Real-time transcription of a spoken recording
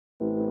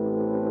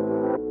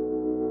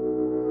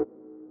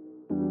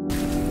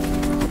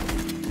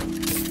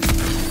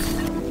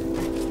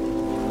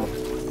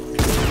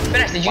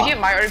Did you get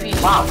my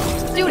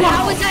RV? Dude,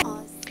 how was that?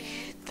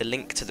 The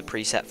link to the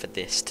preset for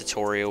this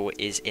tutorial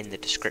is in the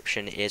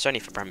description. It is only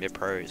for Premiere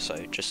Pro, so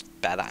just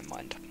bear that in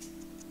mind.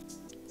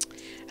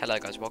 Hello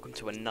guys, welcome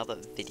to another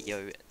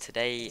video.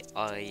 Today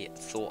I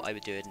thought I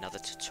would do another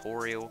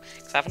tutorial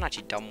because I haven't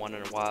actually done one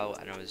in a while,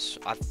 and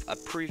I've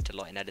improved a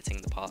lot in editing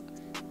in the past.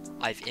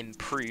 I've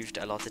improved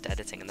a lot at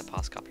editing in the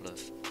past couple of,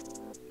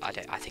 I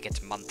think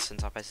it's months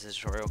since I posted this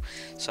tutorial.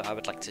 So I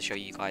would like to show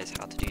you guys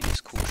how to do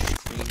this cool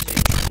screen zoom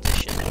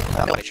transition,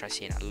 which I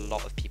see in a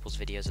lot of people's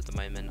videos at the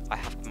moment. I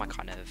have my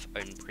kind of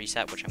own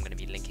preset, which I'm going to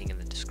be linking in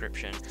the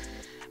description.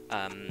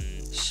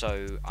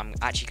 So I'm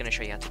actually going to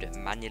show you how to do it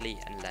manually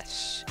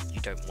unless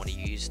you don't want to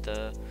use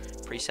the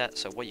preset.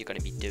 So what you're going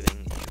to be doing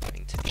is you're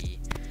going to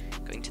be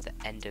going to the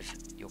end of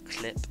your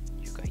clip,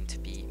 you're going to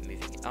be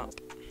moving it up.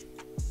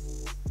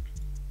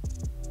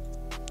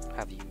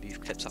 However you move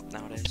clips up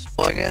nowadays.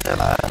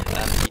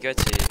 You go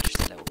to just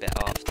a little bit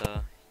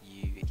after,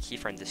 you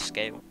keyframe the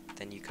scale,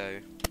 then you go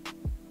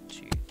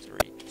 2, 3,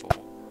 4,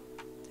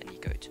 then you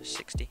go to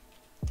 60.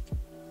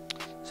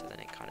 So then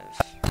it kind of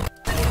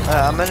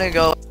I'm gonna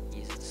go.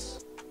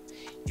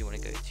 You want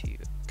to go to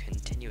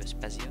continuous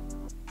bezier.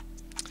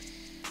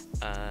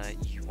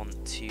 You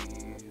want to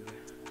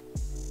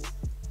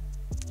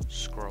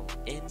scroll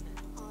in. You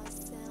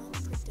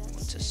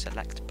want to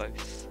select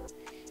both,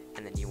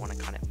 and then you want to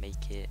kind of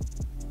make it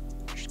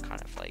just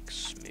kind of like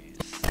smooth.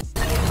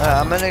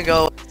 I'm gonna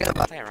go.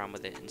 Play around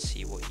with it and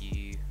see what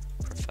you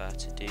prefer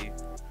to do.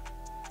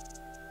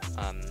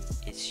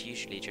 It's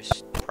usually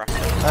just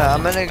preference.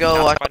 I'm gonna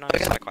go watch. Quite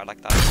nice. I quite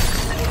like that.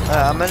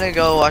 I'm gonna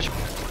go watch.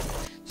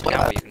 So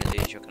now what you're going to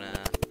do is you're going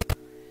to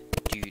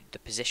do the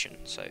position,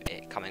 so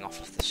it coming off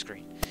of the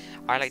screen.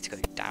 I like to go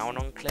down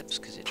on clips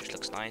because it just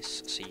looks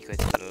nice. So you go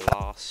to the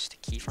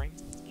last keyframe.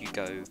 You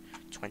go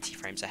 20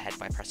 frames ahead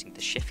by pressing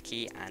the shift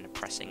key and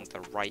pressing the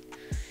right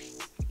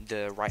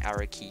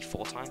arrow key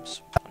 4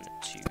 times. 1,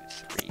 2,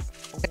 3,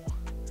 4.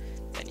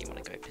 Then you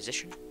want to go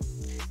position.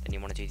 Then you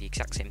want to do the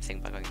exact same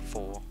thing by going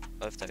 4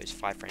 of those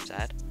 5 frames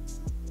ahead.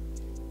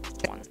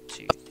 1,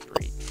 2,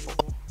 3, 4.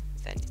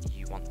 Then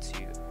you want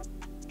to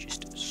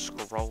just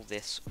scroll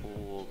this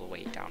all the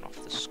way down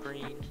off the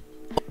screen.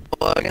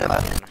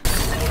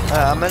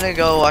 I'm gonna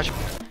go watch.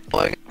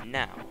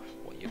 Now,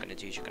 what you're going to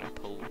do is you're going to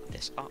pull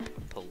this up,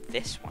 pull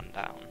this one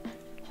down,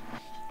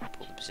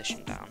 pull the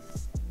position down.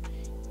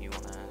 You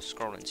want to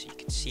scroll in so you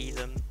can see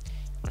them. You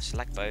want to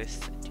select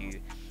both, do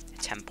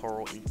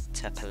temporal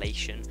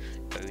interpolation,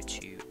 go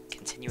to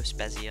continuous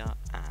bezier,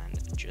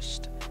 and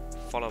just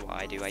follow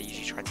what I do. I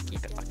usually try to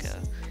keep it like a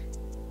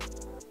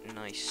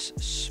nice,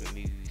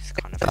 smooth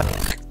kind of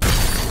look.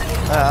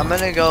 I'm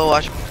gonna go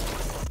watch.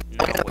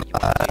 Now what you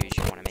want to do is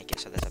you want to make it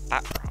so there's a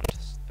background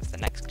of the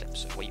next clip.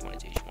 So what you want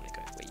to do is you want to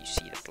go where you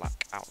see the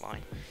black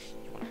outline.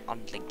 You want to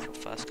unlink your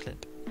first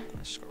clip. You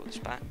want to scroll this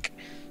back,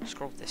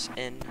 scroll this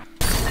in.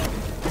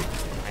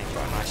 I've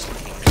got a nice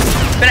looking.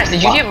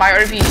 Did you get my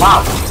RV?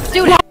 Wow.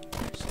 Dude.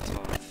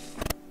 Sort of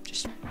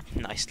just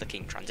nice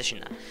looking transition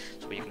there.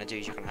 So what you're going to do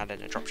is you're going to add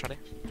in a drop shadow.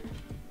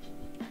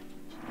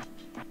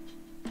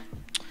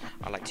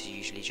 I like to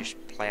usually just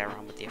play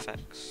around with the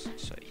effects,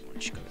 so you want to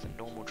just go with a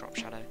normal drop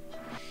shadow.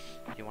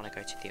 You want to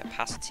go to the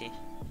opacity.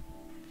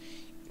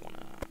 You want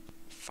to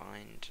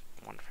find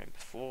 1 frame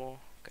before,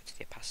 go to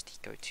the opacity,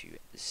 go to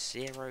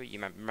 0. You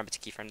remember to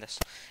keyframe this,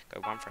 go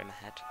 1 frame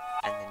ahead,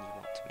 and then you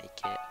want to make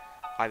it,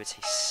 I would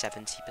say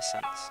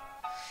 70%.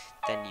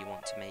 Then you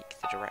want to make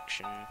the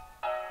direction.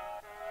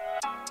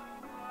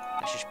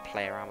 Let's just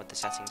play around with the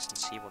settings and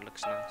see what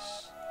looks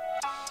nice.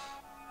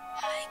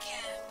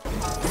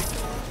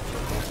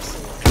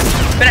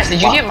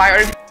 Did you get my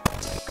RV?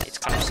 It's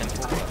kind of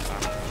simple,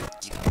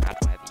 but you can add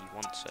whatever you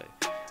want. So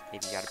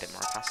maybe you add a bit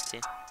more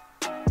opacity.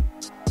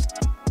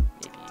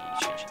 Maybe you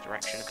change the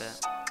direction a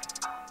bit.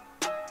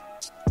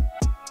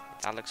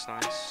 That looks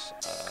nice.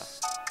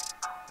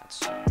 Add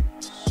some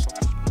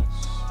softness.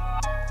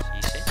 So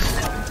you see?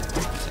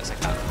 So it's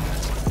like that.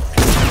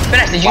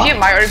 Did you get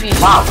my RV?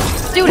 Wow.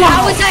 Dude,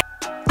 how was that?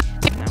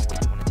 Now what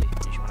you want to do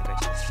is you want to go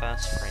to the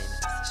first frame of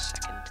the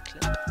second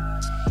clip.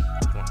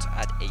 You want to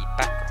add a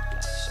background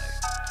blur. So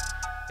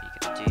what you're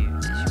going to do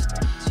is you want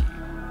to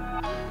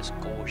this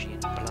Gaussian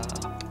blur.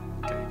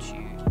 Go to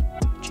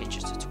change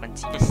it to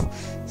 20.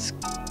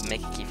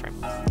 Make a keyframe.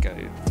 Go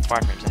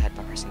 5 frames ahead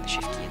by pressing the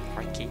shift key and the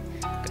right key.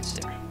 Go to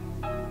 0.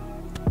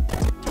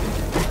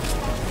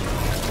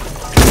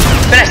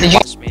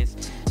 Smooth.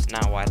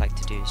 Now what I like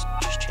to do is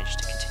just change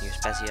to continuous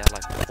bezier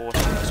like before.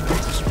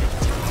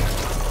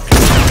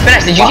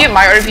 Did you get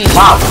my RV?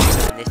 Wow.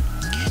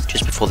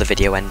 Just before the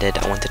video ended,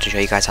 I wanted to show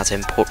you guys how to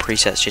import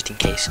presets just in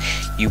case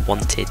you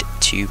wanted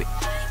to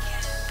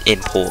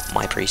import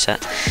my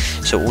preset.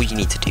 So all you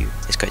need to do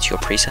is go to your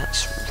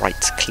presets, right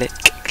click,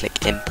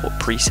 click import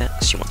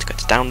presets. You want to go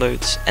to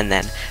downloads, and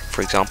then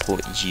for example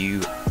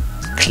you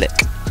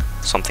click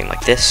something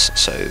like this,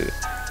 so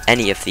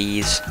any of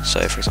these.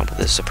 So for example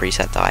this is a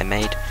preset that I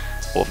made,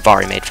 or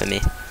Vari made for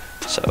me,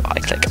 so I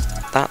click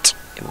that,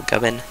 it will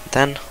go in,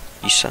 then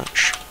you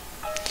search.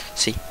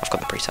 See, I've got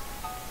the preset.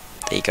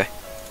 There you go.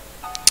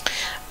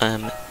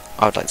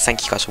 I would like to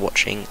thank you guys for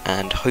watching,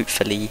 and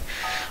hopefully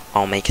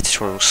I'll make a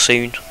tutorial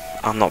soon.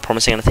 I'm not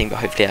promising anything, but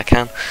hopefully I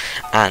can.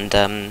 And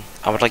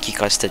I would like you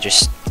guys to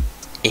just,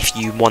 if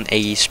you want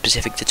a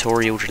specific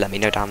tutorial, just let me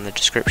know down in the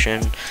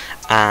description,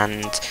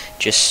 and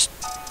just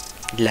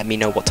let me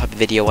know what type of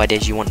video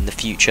ideas you want in the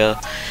future.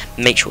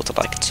 Make sure to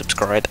like and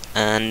subscribe,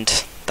 and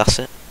that's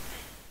it.